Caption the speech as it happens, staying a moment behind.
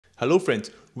Hello friends,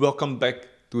 welcome back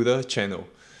to the channel.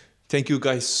 Thank you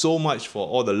guys so much for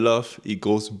all the love. It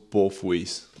goes both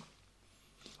ways.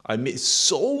 I made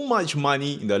so much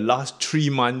money in the last 3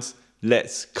 months.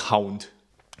 Let's count.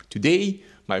 Today,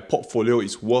 my portfolio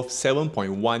is worth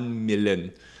 7.1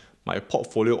 million. My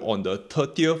portfolio on the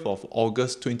 30th of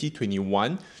August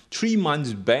 2021, 3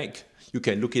 months back, you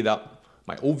can look it up.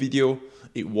 My old video,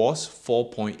 it was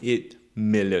 4.8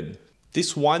 million.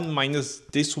 This one minus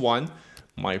this one,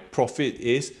 my profit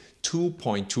is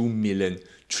 2.2 million.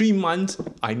 3 months,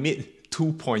 I made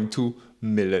 2.2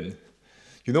 million.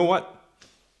 You know what?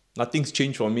 Nothing's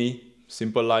changed for me.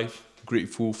 Simple life,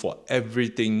 grateful for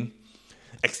everything,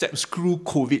 except screw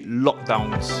COVID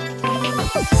lockdowns.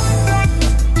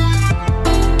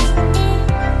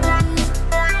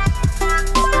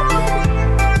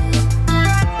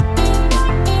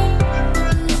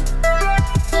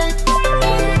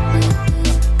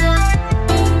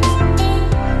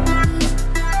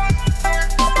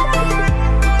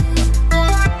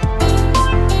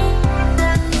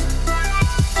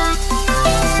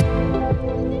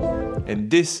 And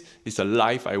this is the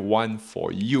life I want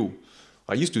for you.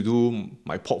 I used to do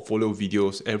my portfolio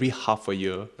videos every half a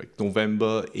year, like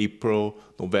November, April.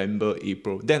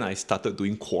 Then I started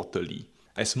doing quarterly.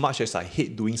 As much as I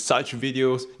hate doing such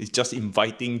videos, it's just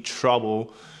inviting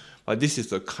trouble. But this is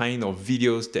the kind of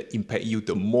videos that impact you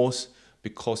the most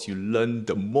because you learn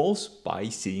the most by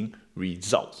seeing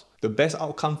results. The best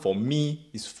outcome for me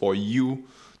is for you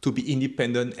to be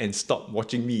independent and stop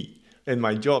watching me. And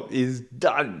my job is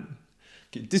done.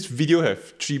 Okay, this video has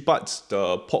 3 parts: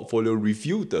 the portfolio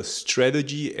review, the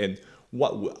strategy, and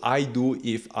what would I do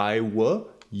if I were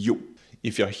you.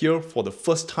 If you're here for the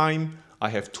first time, I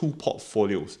have 2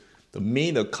 portfolios. The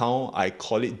main account, I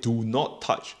call it do not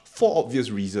touch for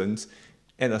obvious reasons,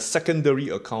 and a secondary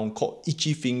account called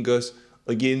Itchy Fingers,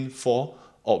 again for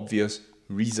obvious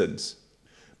reasons.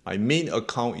 My main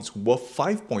account is worth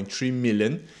 5.3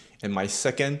 million and my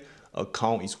second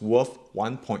account is worth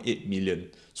 1.8 million.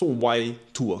 So why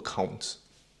 2 accounts?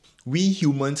 We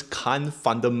humans can't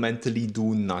fundamentally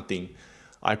do nothing.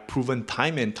 I've proven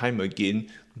time and time again,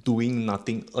 doing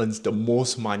nothing earns the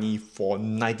most money for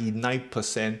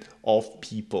 99% of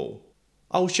people.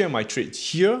 I'll share my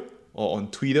trades here or on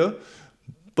Twitter.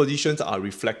 Positions are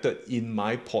reflected in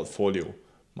my portfolio.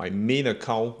 My main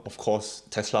account, of course,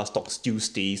 Tesla stock still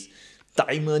stays.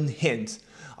 Diamond hands.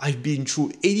 I've been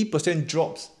through 80%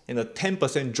 drops and a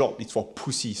 10% drop is for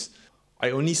pussies.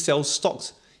 I only sell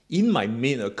stocks in my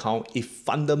main account if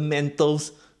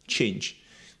fundamentals change.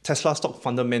 Tesla stock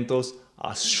fundamentals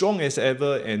are strong as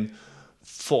ever, and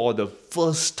for the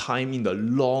first time in a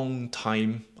long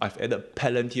time, I've added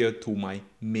Palantir to my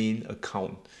main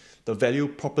account. The value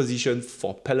proposition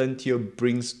for Palantir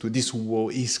brings to this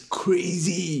world is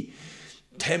crazy.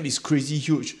 TAM is crazy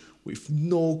huge with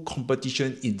no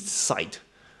competition in sight.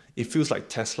 It feels like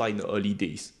Tesla in the early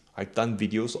days. I've done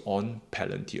videos on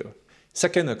Palantir.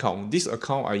 Second account, this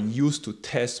account I use to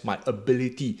test my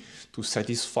ability to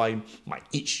satisfy my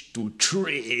itch to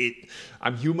trade.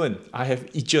 I'm human, I have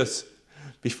itches.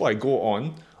 Before I go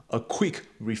on, a quick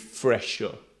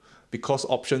refresher. Because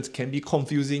options can be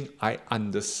confusing, I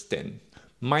understand.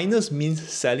 Minus means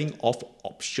selling off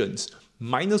options.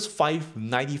 Minus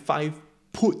 5.95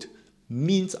 put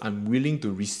means I'm willing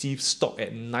to receive stock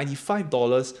at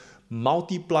 $95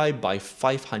 multiplied by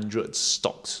 500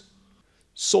 stocks.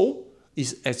 So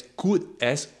it's as good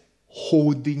as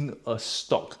holding a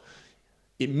stock.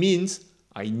 It means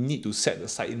I need to set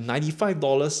aside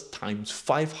 $95 times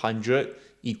 500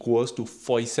 equals to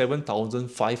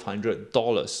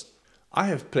 $47,500. I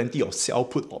have plenty of sell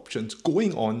put options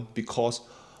going on because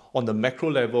on the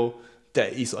macro level, there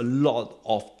is a lot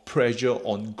of pressure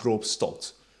on growth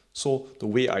stocks. So the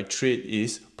way I trade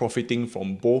is profiting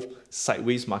from both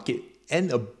sideways market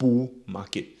and a bull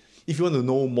market. If you want to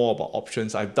know more about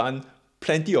options, I've done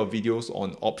plenty of videos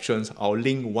on options. I'll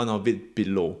link one of it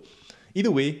below.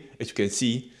 Either way, as you can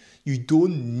see, you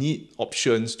don't need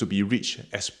options to be rich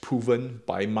as proven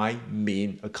by my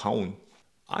main account.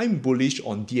 I'm bullish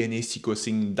on DNA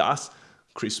sequencing, thus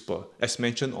CRISPR. As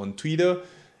mentioned on Twitter,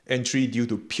 entry due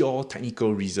to pure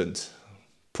technical reasons.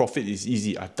 Profit is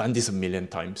easy. I've done this a million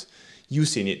times. You've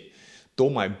seen it.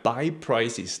 Though my buy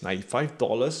price is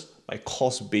 $95, my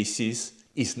cost basis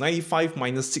is 95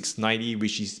 minus 690,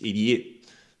 which is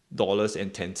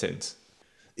 $88.10.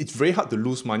 It's very hard to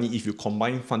lose money if you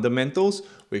combine fundamentals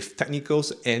with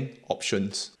technicals and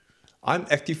options. I'm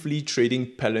actively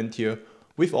trading Palantir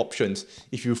with options.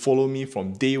 If you follow me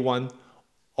from day one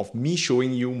of me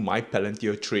showing you my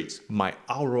Palantir trades, my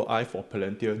ROI for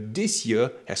Palantir this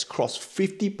year has crossed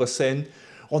 50%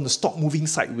 on the stock moving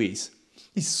sideways.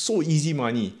 It's so easy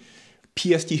money.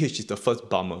 PSTH is the first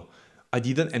bummer. I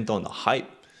didn't enter on the hype,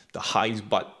 the highs,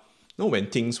 but when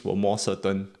things were more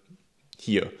certain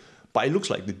here. But it looks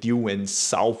like the deal went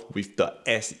south with the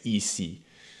SEC.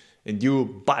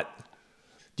 But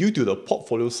due to the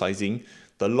portfolio sizing,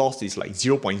 the loss is like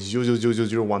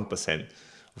 0.00001%.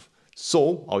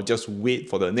 So I'll just wait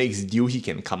for the next deal he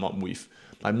can come up with.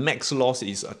 My max loss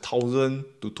is $1,000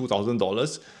 to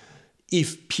 $2,000.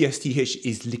 If PSTH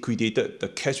is liquidated, the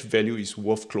cash value is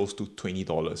worth close to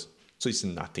 $20. So it's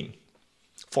nothing.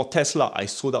 For Tesla, I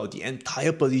sold out the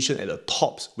entire position at the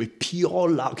tops with pure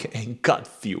luck and gut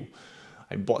feel.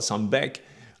 I bought some back,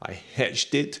 I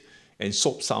hedged it, and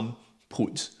sold some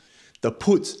puts. The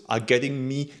puts are getting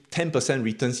me 10%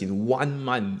 returns in 1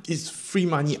 month. It's free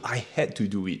money, I had to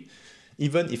do it.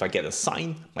 Even if I get a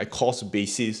sign, my cost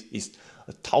basis is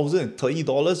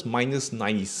 $1,030 minus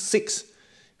 96,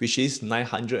 which is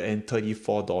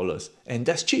 $934. And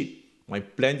that's cheap. My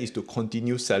plan is to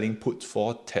continue selling puts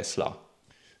for Tesla.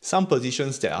 Some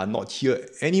positions that are not here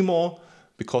anymore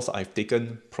because I've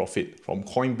taken profit from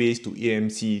Coinbase to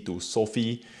AMC to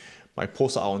Sophie. My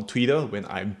posts are on Twitter when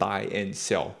I buy and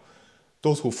sell.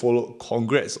 Those who follow,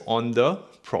 congrats on the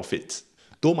profits.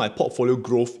 Though my portfolio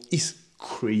growth is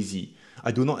crazy,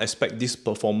 I do not expect this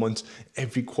performance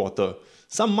every quarter.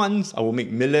 Some months I will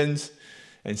make millions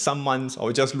and some months I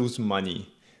will just lose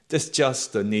money. That's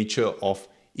just the nature of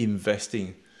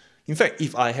investing. In fact,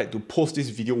 if I had to post this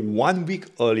video 1 week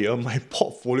earlier, my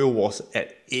portfolio was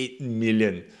at 8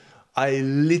 million. I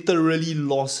literally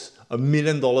lost $1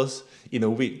 million in a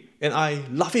week and I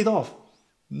laugh it off.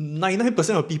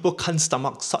 99% of people can't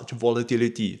stomach such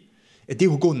volatility and they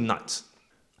will go nuts.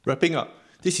 Wrapping up,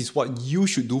 this is what you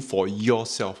should do for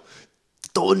yourself.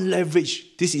 Don't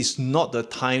leverage. This is not the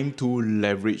time to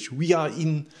leverage. We are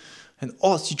in an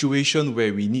odd situation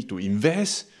where we need to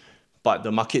invest, but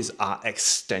the markets are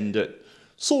extended.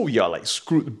 So we are like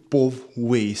screwed both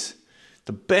ways.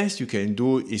 The best you can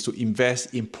do is to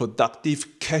invest in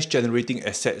productive cash generating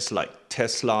assets like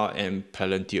Tesla and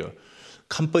Palantir.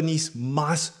 Companies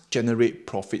must generate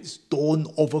profits. Don't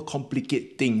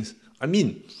overcomplicate things. I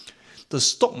mean, the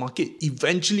stock market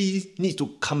eventually needs to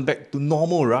come back to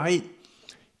normal, right?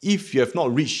 If you have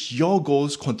not reached your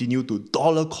goals, continue to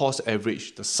dollar cost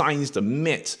average. The science, the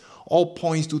maths, all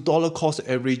points to dollar cost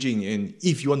averaging. And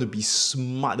if you want to be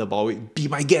smart about it, be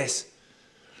my guest.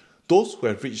 Those who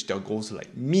have reached their goals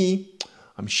like me,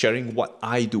 I'm sharing what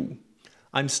I do.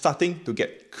 I'm starting to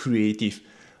get creative.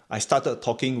 I started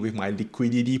talking with my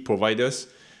liquidity providers.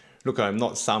 Look, I'm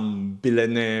not some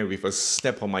billionaire with a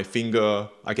snap on my finger.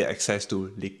 I get access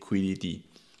to liquidity.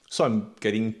 So I'm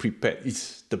getting prepared.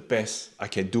 It's the best I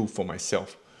can do for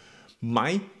myself.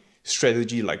 My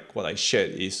strategy, like what I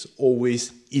shared, is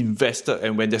always invested,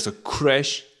 and when there's a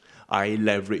crash, I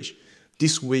leverage.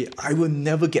 This way, I will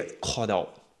never get caught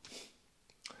out.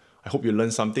 I hope you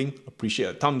learned something. Appreciate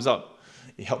a thumbs up.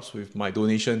 It helps with my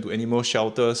donation to animal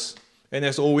shelters. And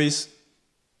as always,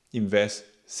 invest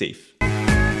safe.